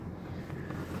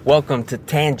Welcome to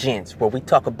Tangents, where we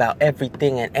talk about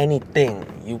everything and anything.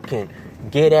 You can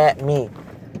get at me,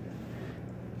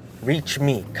 reach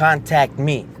me, contact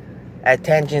me at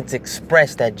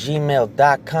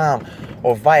tangentsexpressed@gmail.com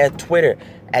or via Twitter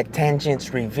at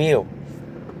tangentsreveal.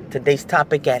 Today's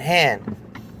topic at hand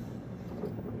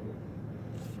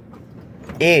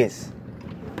is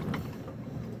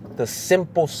the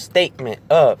simple statement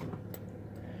of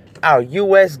our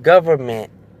U.S. government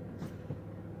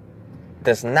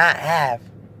does not have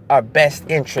our best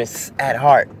interests at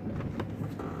heart.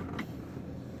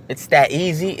 It's that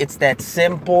easy. It's that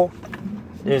simple.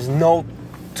 There's no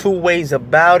two ways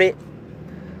about it.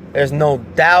 There's no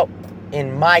doubt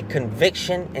in my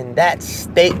conviction in that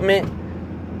statement.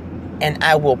 And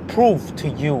I will prove to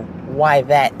you why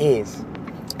that is.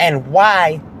 And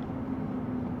why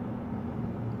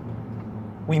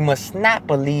we must not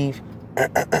believe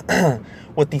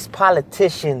what these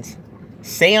politicians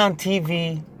say on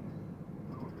TV.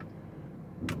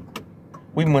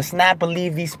 We must not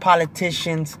believe these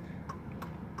politicians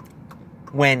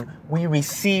when we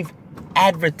receive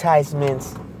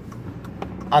advertisements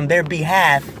on their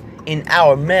behalf in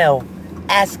our mail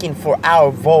asking for our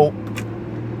vote.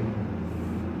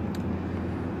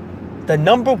 The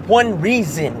number one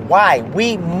reason why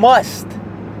we must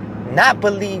not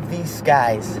believe these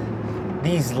guys,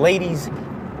 these ladies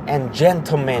and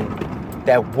gentlemen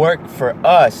that work for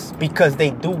us, because they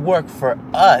do work for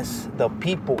us, the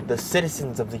people, the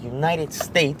citizens of the United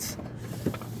States.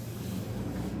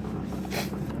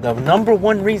 The number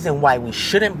one reason why we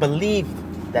shouldn't believe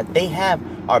that they have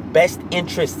our best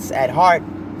interests at heart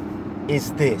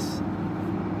is this: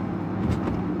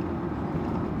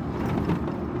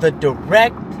 the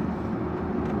direct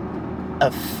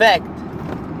effect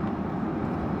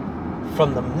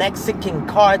from the Mexican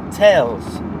cartels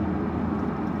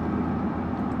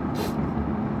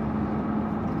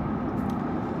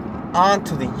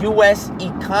onto the U.S.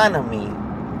 economy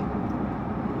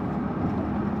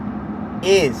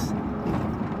is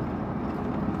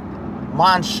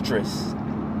monstrous.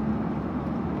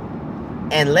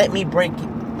 And let me break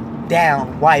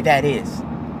down why that is.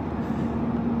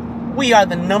 We are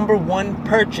the number one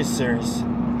purchasers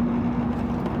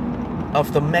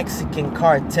of the Mexican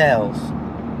cartels.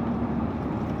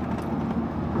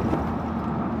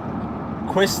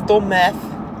 Crystal meth,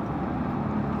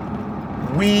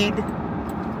 weed,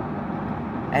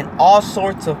 and all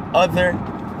sorts of other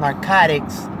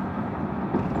narcotics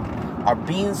are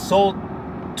being sold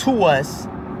to us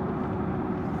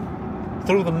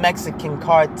through the Mexican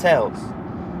cartels.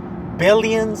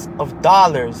 Billions of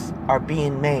dollars are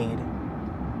being made.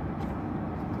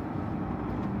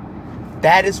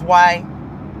 That is why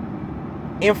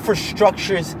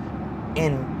infrastructures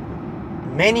in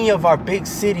many of our big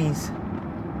cities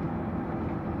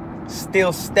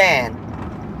still stand.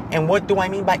 And what do I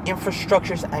mean by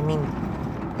infrastructures? I mean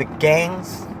the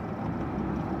gangs,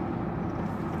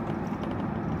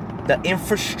 the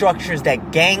infrastructures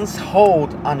that gangs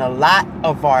hold on a lot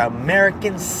of our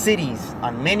American cities,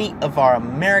 on many of our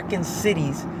American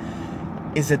cities,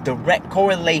 is a direct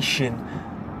correlation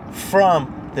from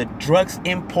the drugs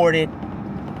imported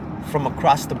from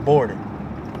across the border.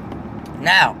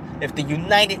 Now, if the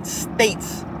United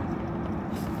States,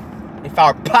 if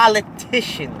our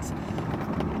politicians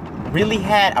really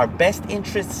had our best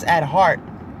interests at heart,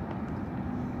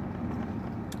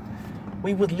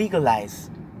 we would legalize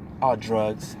all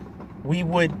drugs. We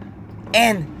would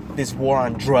end this war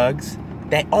on drugs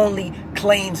that only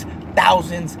claims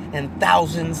thousands and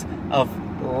thousands of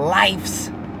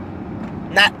lives,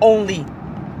 not only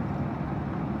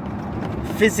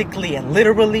physically and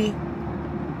literally,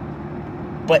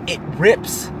 but it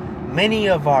rips many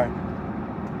of our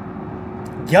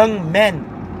young men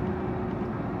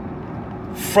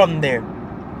from their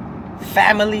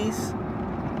families,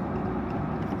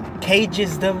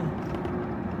 cages them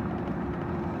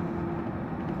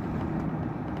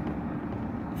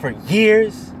for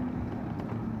years,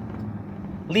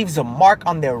 leaves a mark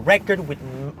on their record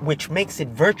which makes it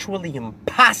virtually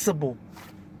impossible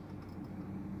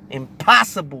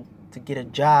to get a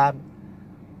job.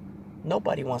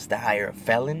 Nobody wants to hire a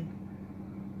felon.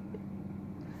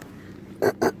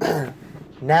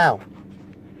 Now,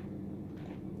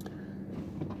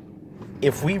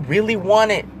 if we really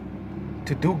wanted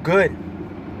to do good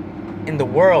in the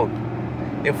world,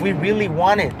 if we really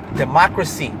wanted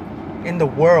democracy in the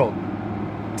world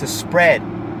to spread,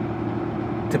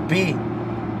 to be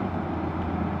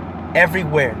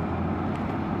everywhere,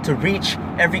 to reach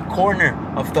every corner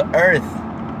of the earth,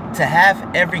 to have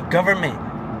every government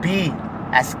be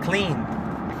as clean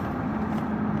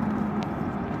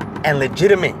and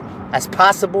legitimate as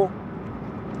possible,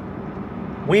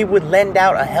 we would lend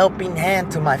out a helping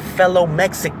hand to my fellow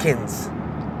Mexicans.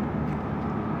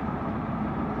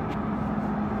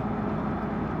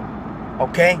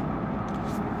 Okay?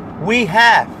 We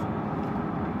have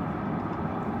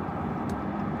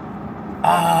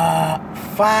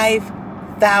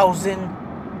 5,000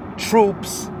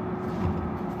 troops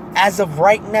as of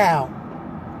right now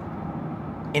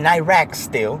in Iraq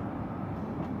still.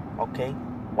 Okay?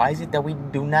 Why is it that we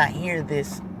do not hear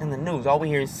this in the news? All we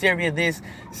hear is Syria this,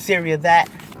 Syria that.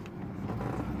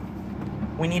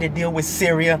 We need to deal with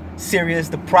Syria. Syria is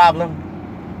the problem.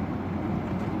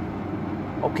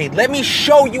 Okay, let me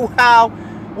show you how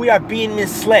we are being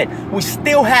misled. We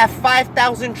still have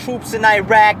 5,000 troops in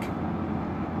Iraq.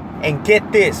 And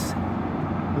get this.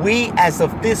 We, as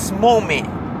of this moment,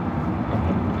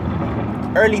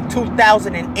 early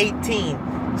 2018,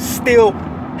 still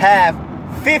have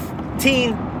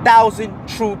 15,000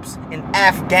 troops in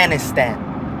Afghanistan.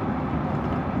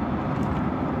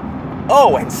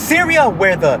 Oh, and Syria,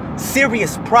 where the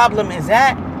serious problem is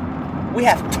at, we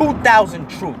have 2,000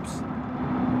 troops.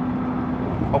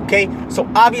 Okay, so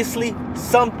obviously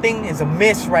something is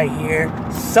amiss right here.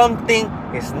 Something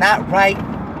is not right.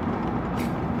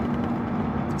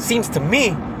 Seems to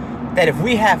me that if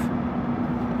we have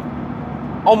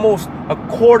almost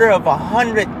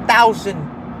 250,000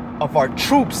 of our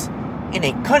troops in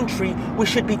a country, we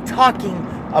should be talking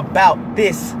about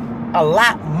this a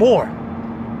lot more.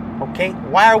 Okay?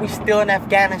 Why are we still in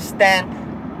Afghanistan?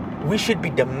 We should be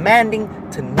demanding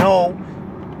to know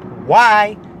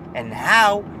why and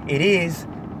how it is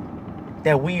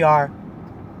that we are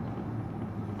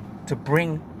to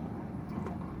bring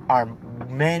our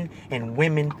men and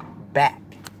women back.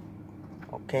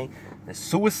 Okay? The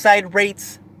suicide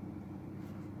rates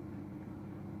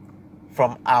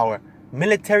from our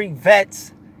military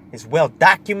vets is well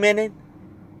documented.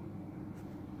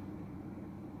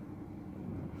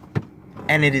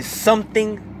 And it is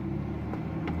something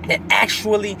that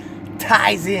actually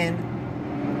ties in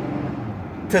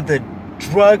to the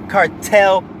drug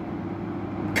cartel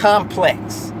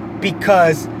complex,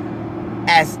 because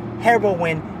as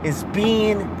heroin is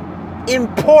being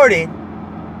imported,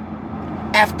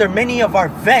 after many of our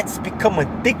vets become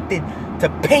addicted to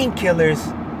painkillers,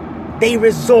 they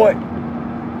resort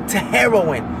to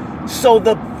heroin. So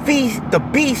the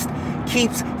beast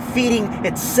keeps feeding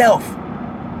itself.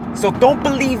 So don't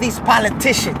believe these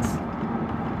politicians.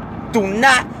 Do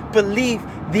not believe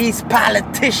these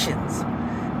politicians.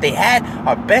 They had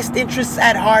our best interests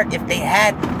at heart. If they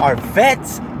had our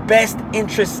vets' best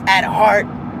interests at heart,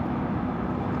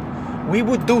 we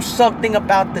would do something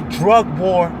about the drug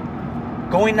war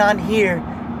going on here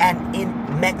and in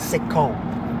Mexico.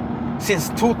 Since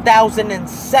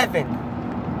 2007,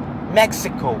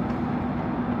 Mexico,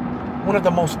 one of the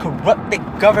most corrupted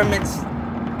governments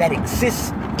that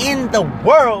exists in the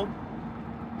world,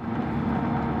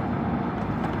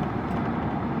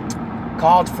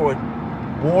 called for a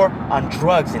war on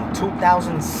drugs in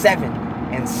 2007.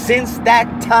 And since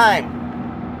that time,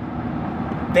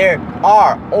 there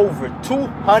are over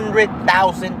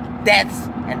 200,000 deaths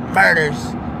and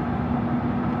murders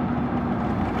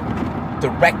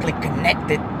directly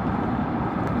connected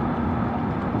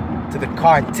to the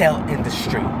cartel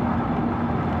industry.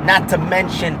 Not to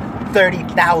mention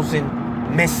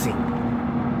 30,000 missing.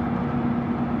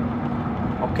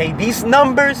 Okay, these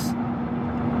numbers,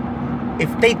 if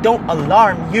they don't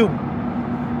alarm you,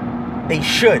 they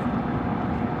should.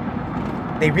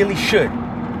 They really should.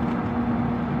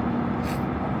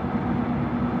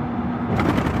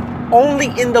 Only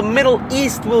in the Middle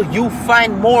East will you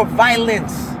find more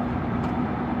violence.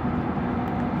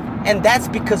 And that's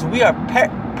because we are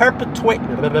perpetuating.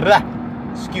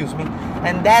 Excuse me.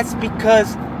 And that's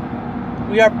because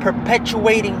we are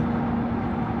perpetuating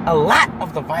a lot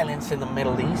of the violence in the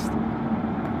Middle East.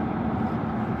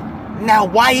 Now,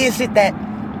 why is it that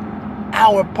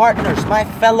our partners, my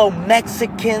fellow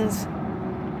Mexicans,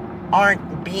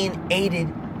 aren't being aided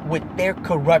with their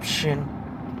corruption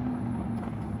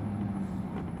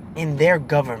in their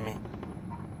government?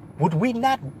 Would we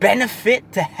not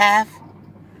benefit to have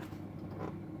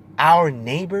our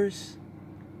neighbors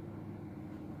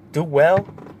do well?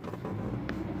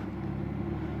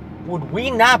 Would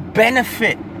we not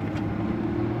benefit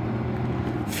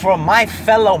from my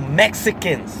fellow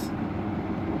Mexicans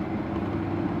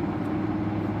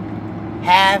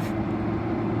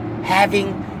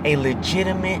having a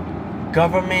legitimate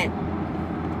government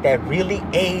that really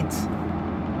aids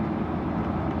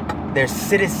their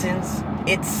citizens,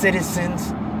 its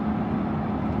citizens,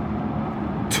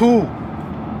 to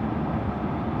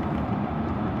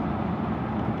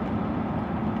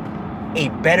a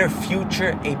better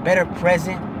future, a better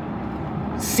present.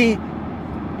 See,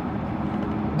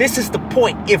 this is the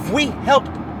point. If we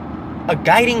helped a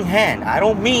guiding hand, I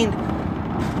don't mean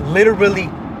literally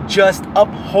just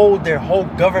uphold their whole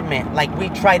government like we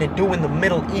try to do in the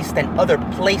Middle East and other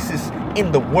places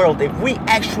in the world. If we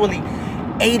actually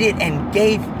aided and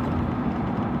gave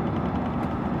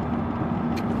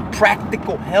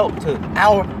practical help to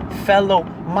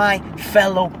my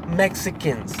fellow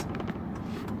Mexicans,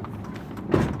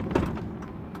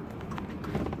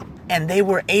 and they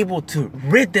were able to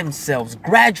rid themselves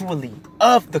gradually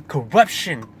of the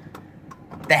corruption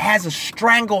that has a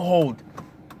stranglehold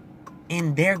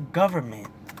in their government,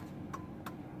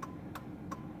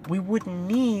 we wouldn't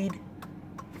need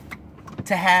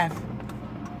to have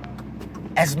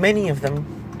as many of them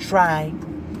try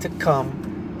to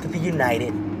come to the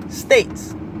United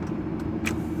States.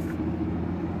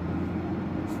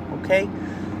 Okay?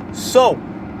 So,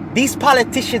 these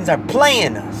politicians are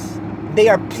playing us. They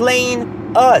are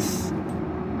playing us.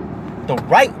 The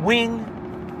right wing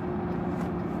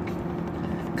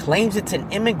claims it's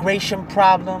an immigration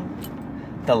problem.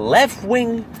 The left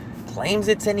wing claims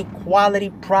it's an equality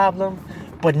problem.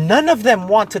 But none of them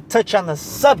want to touch on the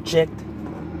subject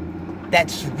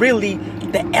that's really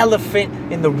the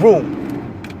elephant in the room.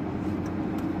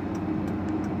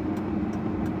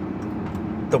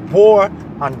 The war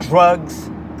on drugs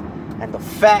and the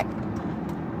fact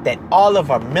that all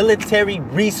of our military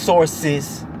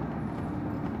resources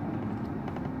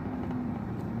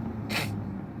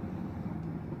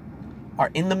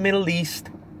are in the Middle East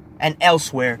and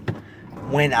elsewhere,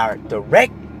 when our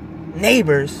direct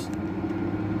neighbors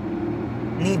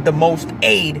need the most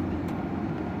aid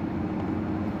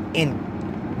in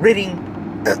ridding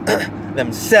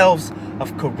themselves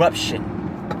of corruption.